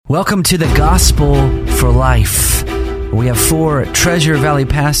Welcome to the Gospel for Life. We have 4 Treasure Valley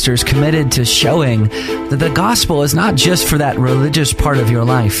pastors committed to showing that the gospel is not just for that religious part of your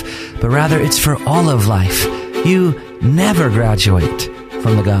life, but rather it's for all of life. You never graduate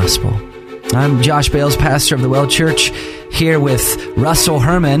from the gospel. I'm Josh Bales, pastor of the Well Church, here with Russell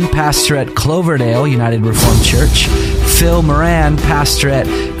Herman, pastor at Cloverdale United Reformed Church, Phil Moran, pastor at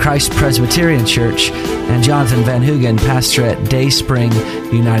Christ Presbyterian Church, and Jonathan Van Hoogen, pastor at Dayspring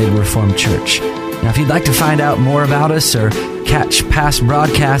United Reformed Church. Now, if you'd like to find out more about us or catch past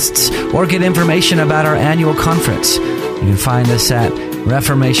broadcasts or get information about our annual conference, you can find us at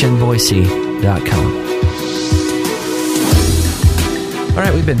reformationboise.com. All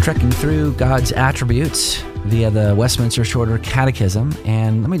right, we've been trekking through God's attributes via the Westminster Shorter Catechism,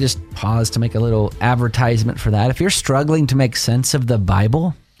 and let me just pause to make a little advertisement for that. If you're struggling to make sense of the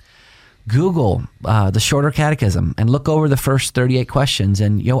Bible, Google the Shorter Catechism and look over the first 38 questions,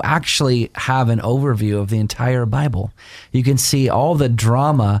 and you'll actually have an overview of the entire Bible. You can see all the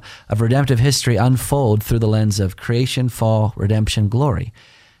drama of redemptive history unfold through the lens of creation, fall, redemption, glory.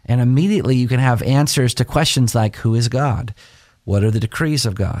 And immediately you can have answers to questions like, who is God? What are the decrees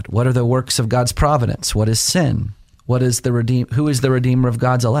of God? What are the works of God's providence? What is sin? Who is the Redeemer of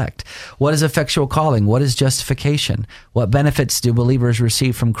God's elect? What is effectual calling? What is justification? What benefits do believers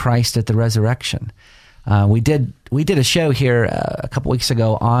receive from Christ at the resurrection? We did a show here a couple weeks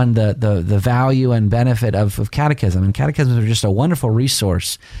ago on the value and benefit of catechism. And catechisms are just a wonderful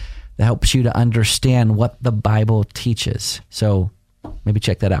resource that helps you to understand what the Bible teaches. So maybe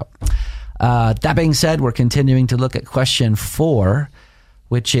check that out. That being said, we're continuing to look at question 4,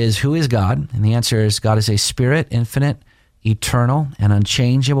 which is, who is God? And the answer is, God is a spirit, infinite, eternal, and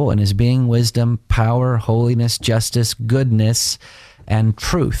unchangeable in his being, wisdom, power, holiness, justice, goodness, and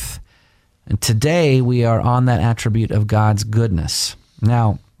truth. And today we are on that attribute of God's goodness.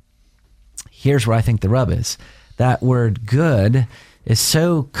 Now, here's where I think the rub is. That word good is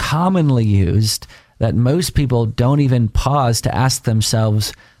so commonly used that most people don't even pause to ask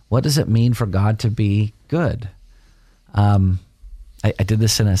themselves, what does it mean for God to be good? I did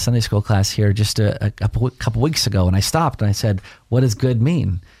this in a Sunday school class here just a couple weeks ago, and I stopped and I said, what does good mean?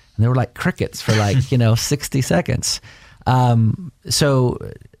 And there were like crickets for 60 seconds. So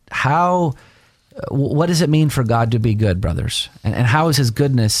what does it mean for God to be good, brothers? And how is his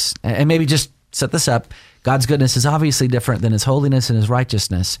goodness, and maybe just set this up, God's goodness is obviously different than his holiness and his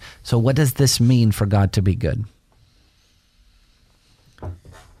righteousness. So what does this mean for God to be good?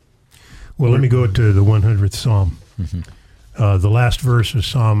 Well, let me go to the 100th Psalm. Mm-hmm. The last verse of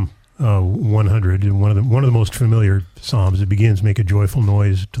Psalm 100, and one of the most familiar psalms. It begins, "Make a joyful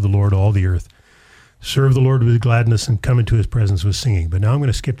noise to the Lord, all the earth. Serve the Lord with gladness and come into his presence with singing." But now I'm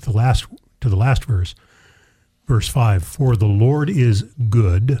going to skip to the last verse, verse 5. "For the Lord is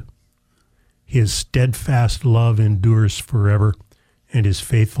good; his steadfast love endures forever, and his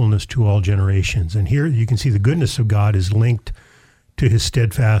faithfulness to all generations." And here you can see the goodness of God is linked to his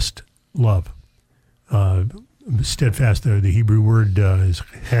steadfast love. Steadfast, the Hebrew word is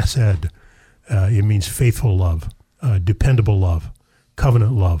hesed. It means faithful love, dependable love,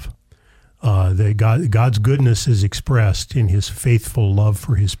 covenant love. God's goodness is expressed in his faithful love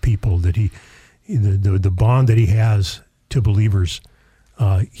for his people, that the bond that he has to believers,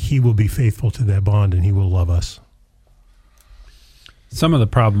 he will be faithful to that bond and he will love us. Some of the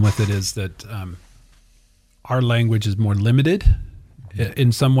problem with it is that our language is more limited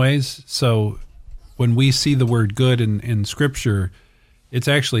in some ways. So when we see the word good in Scripture, it's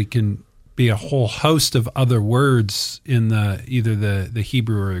actually can be a whole host of other words in either the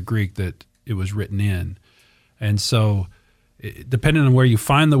Hebrew or the Greek that it was written in. And so depending on where you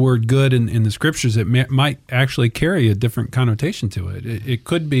find the word good in the Scriptures, it might actually carry a different connotation to it. It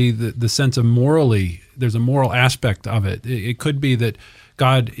could be the sense of morally, there's a moral aspect of it. It could be that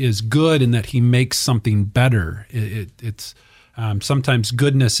God is good and that he makes something better. It's sometimes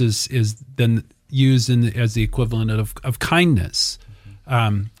goodness is then used as the equivalent of kindness.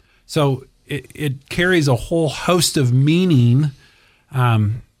 So it carries a whole host of meaning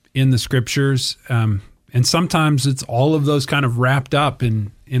in the Scriptures, and sometimes it's all of those kind of wrapped up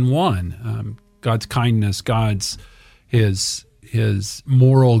in one. God's kindness, his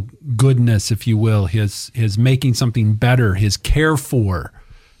moral goodness, if you will, his making something better, his care for.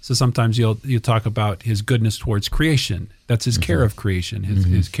 So sometimes you'll talk about his goodness towards creation. That's his care of creation,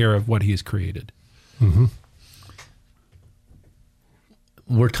 his care of what he has created. Mm-hmm.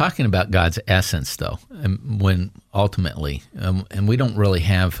 We're talking about God's essence, though, when ultimately, and we don't really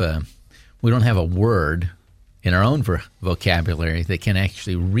have a word in our own vocabulary that can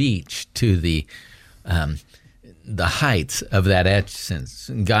actually reach to the the heights of that essence.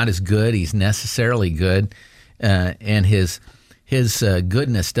 God is good; He's necessarily good, and His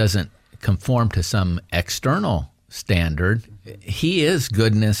goodness doesn't conform to some external standard. He is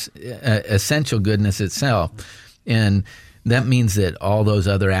goodness, essential goodness itself, and that means that all those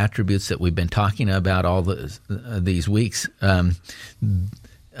other attributes that we've been talking about all these weeks,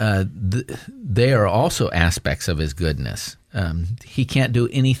 they are also aspects of His goodness. He can't do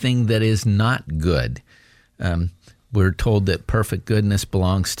anything that is not good. We're told that perfect goodness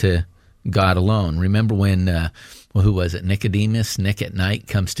belongs to God alone. Remember when, who was it, Nicodemus, Nick at night,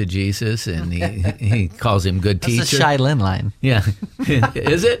 comes to Jesus and he calls him good teacher? That's a Shai Lin line. Yeah.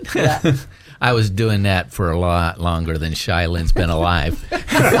 Is it? Yeah. I was doing that for a lot longer than Shai Lin's been alive.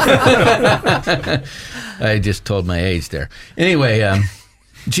 I just told my age there. Anyway,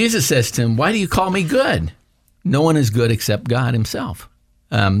 Jesus says to him, "Why do you call me good? No one is good except God Himself."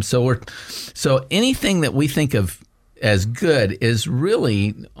 So anything that we think of as good is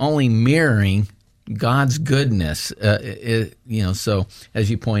really only mirroring God's goodness. So as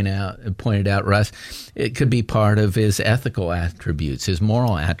you pointed out, Russ, it could be part of His ethical attributes, His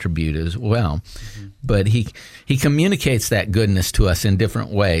moral attribute as well. Mm-hmm. But he communicates that goodness to us in different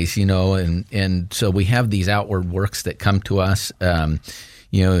ways, and so we have these outward works that come to us.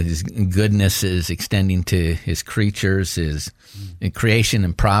 His goodness is extending to His creatures. His creation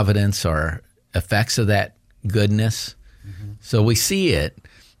and providence are effects of that goodness. Mm-hmm. So we see it,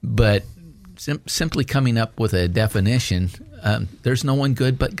 but simply coming up with a definition, there's no one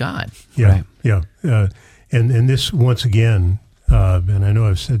good but God. Yeah, right. Yeah. And this, once again, and I know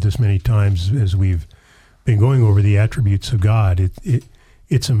I've said this many times as we've been going over the attributes of God,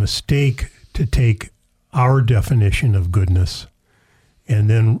 it's a mistake to take our definition of goodness and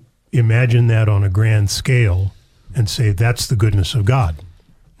then imagine that on a grand scale and say that's the goodness of God.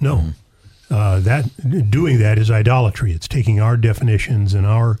 No. Mm-hmm. Doing that is idolatry. It's taking our definitions and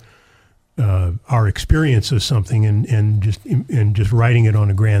our experience of something and just writing it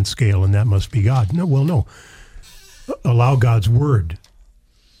on a grand scale, and that must be God. No. Allow God's word.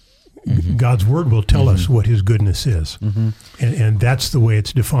 Mm-hmm. God's word will tell us what His goodness is, and that's the way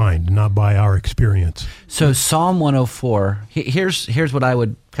it's defined, not by our experience. So Psalm 104. Here's what I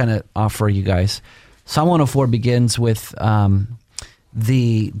would kind of offer you guys. Psalm 104 begins with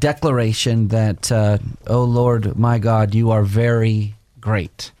the declaration that, "O Lord, my God, you are very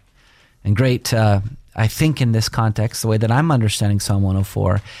great." And great, I think in this context, the way that I'm understanding Psalm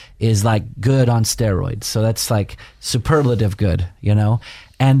 104 is like good on steroids. So that's like superlative good,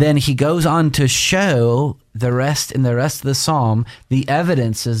 And then he goes on to show the rest of the psalm, the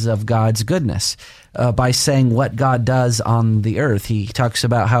evidences of God's goodness by saying what God does on the earth. He talks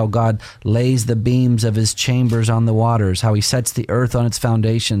about how God lays the beams of His chambers on the waters, how He sets the earth on its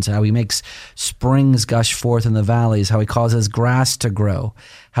foundations, how He makes springs gush forth in the valleys, how He causes grass to grow,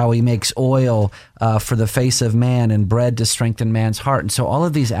 how He makes oil for the face of man and bread to strengthen man's heart. And so all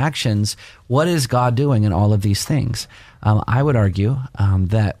of these actions, what is God doing in all of these things? I would argue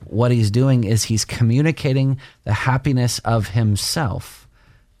that what He's doing is He's communicating the happiness of Himself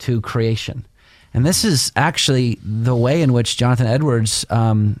to creation. And this is actually the way in which Jonathan Edwards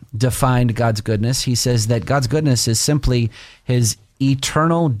defined God's goodness. He says that God's goodness is simply His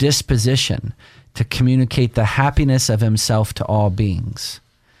eternal disposition to communicate the happiness of Himself to all beings.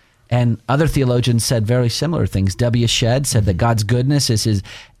 And other theologians said very similar things. W. Shedd said that God's goodness is His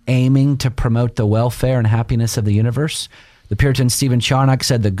aiming to promote the welfare and happiness of the universe. The Puritan Stephen Charnock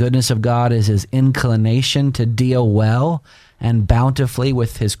said the goodness of God is His inclination to deal well and bountifully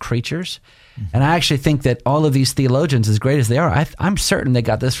with His creatures. And I actually think that all of these theologians, as great as they are, I'm certain they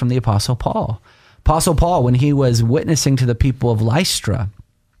got this from the Apostle Paul. Apostle Paul, when he was witnessing to the people of Lystra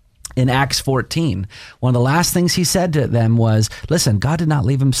in Acts 14, one of the last things he said to them was, listen, God did not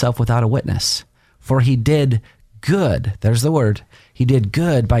leave Himself without a witness, for He did good. There's the word. He did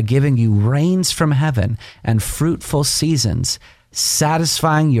good by giving you rains from heaven and fruitful seasons,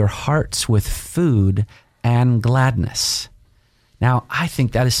 satisfying your hearts with food and gladness. Now, I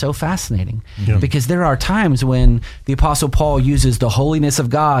think that is so fascinating because there are times when the Apostle Paul uses the holiness of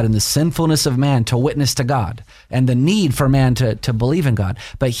God and the sinfulness of man to witness to God and the need for man to believe in God.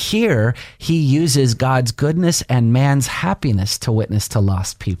 But here, he uses God's goodness and man's happiness to witness to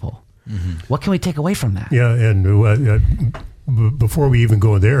lost people. Mm-hmm. What can we take away from that? Yeah, and before we even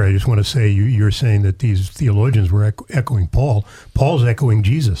go there, I just want to say you're saying that these theologians were echoing Paul. Paul's echoing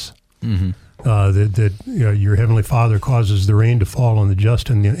Jesus. Mm-hmm. That your heavenly Father causes the rain to fall on the just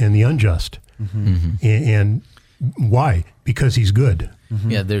and the unjust. Mm-hmm. And why? Because He's good.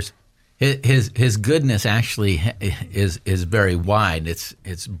 Mm-hmm. Yeah, His goodness actually is very wide.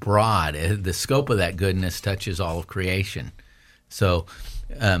 It's broad. The scope of that goodness touches all of creation. So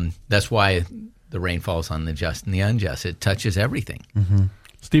that's why the rain falls on the just and the unjust. It touches everything. Mm-hmm.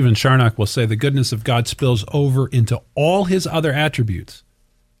 Stephen Charnock will say the goodness of God spills over into all his other attributes.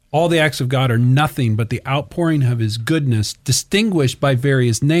 All the acts of God are nothing but the outpouring of his goodness, distinguished by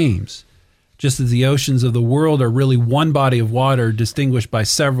various names. Just as the oceans of the world are really one body of water distinguished by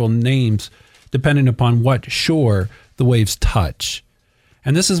several names, depending upon what shore the waves touch.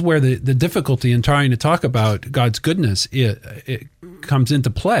 And this is where the difficulty in trying to talk about God's goodness it comes into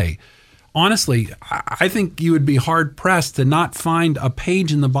play. Honestly, I think you would be hard-pressed to not find a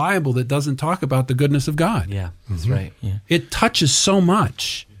page in the Bible that doesn't talk about the goodness of God. Yeah, that's right. Yeah. It touches so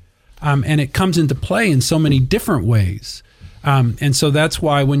much, and it comes into play in so many different ways. And so that's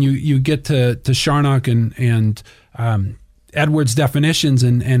why when you get to Charnock and Edwards' definitions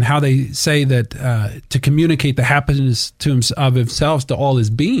and how they say that to communicate the happiness of himself to all his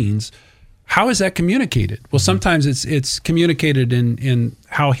beings, how is that communicated? Well, sometimes it's communicated in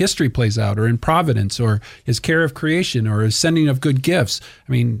how history plays out, or in providence, or his care of creation, or his sending of good gifts.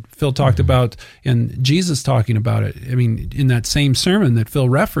 I mean, Phil talked about, and Jesus talking about it. I mean, in that same sermon that Phil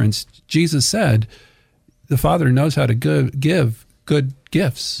referenced, Jesus said, the Father knows how to give good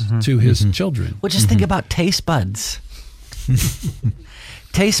gifts to his children. Well, just think about taste buds.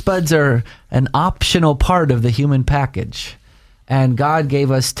 Taste buds are an optional part of the human package. And God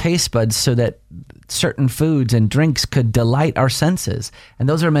gave us taste buds so that certain foods and drinks could delight our senses. And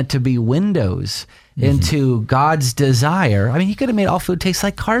those are meant to be windows into God's desire. I mean, he could have made all food taste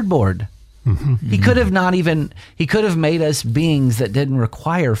like cardboard. He could have made us beings that didn't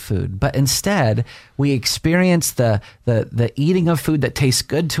require food, but instead we experience the eating of food that tastes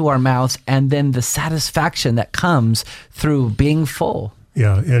good to our mouths, and then the satisfaction that comes through being full.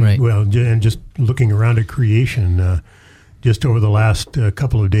 Yeah, and Right. well, and just looking around at creation, just over the last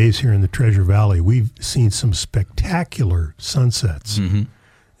couple of days here in the Treasure Valley, we've seen some spectacular sunsets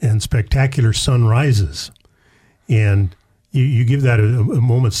and spectacular sunrises, and you give that a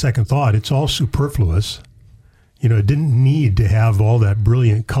moment's second thought. It's all superfluous. You know, it didn't need to have all that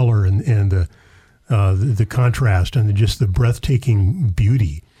brilliant color and the contrast and just the breathtaking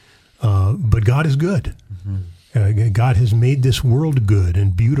beauty. But God is good. God has made this world good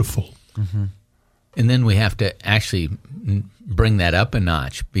and beautiful. And then we have to actually bring that up a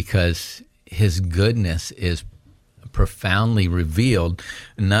notch, because his goodness is profoundly revealed.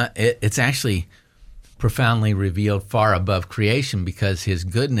 It's actually profoundly revealed far above creation, because his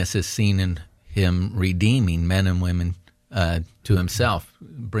goodness is seen in him redeeming men and women to himself,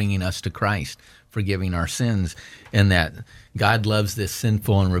 bringing us to Christ, forgiving our sins, and that God loves this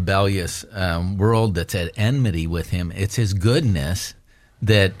sinful and rebellious world that's at enmity with him. It's his goodness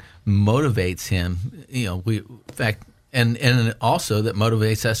that motivates him, in fact, and also that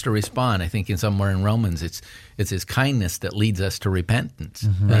motivates us to respond. I think somewhere in Romans, it's his kindness that leads us to repentance.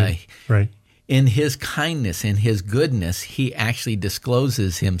 Right. In his kindness, in his goodness, he actually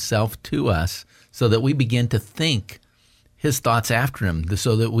discloses himself to us so that we begin to think his thoughts after him,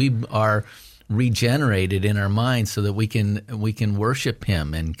 so that we are regenerated in our minds, so that we can worship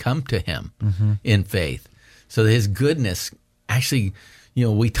him and come to him in faith. So that his goodness actually,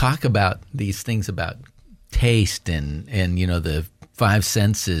 we talk about these things about taste and the five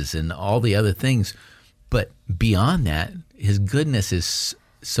senses and all the other things, but beyond that, his goodness is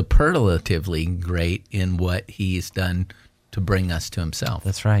superlatively great in what he's done to bring us to himself.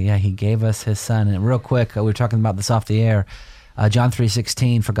 That's right. Yeah, he gave us his son. And real quick, we were talking about this off the air. John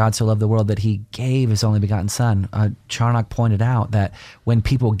 3:16, for God so loved the world that he gave his only begotten son. Charnock pointed out that when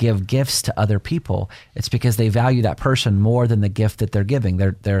people give gifts to other people, it's because they value that person more than the gift that they're giving.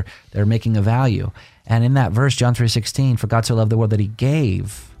 They're making a value. And in that verse, John 3:16, for God so loved the world that he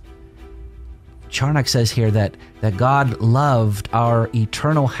gave, Charnock says here that God loved our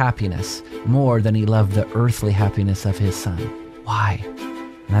eternal happiness more than he loved the earthly happiness of his son. Why?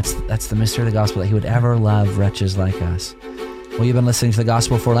 And that's the mystery of the gospel, that he would ever love wretches like us. Well, you've been listening to The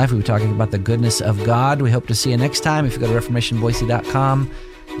Gospel for Life. We've been talking about the goodness of God. We hope to see you next time. If you go to ReformationBoise.com,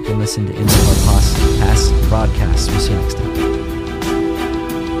 you can listen to any of our past broadcasts. We'll see you next time.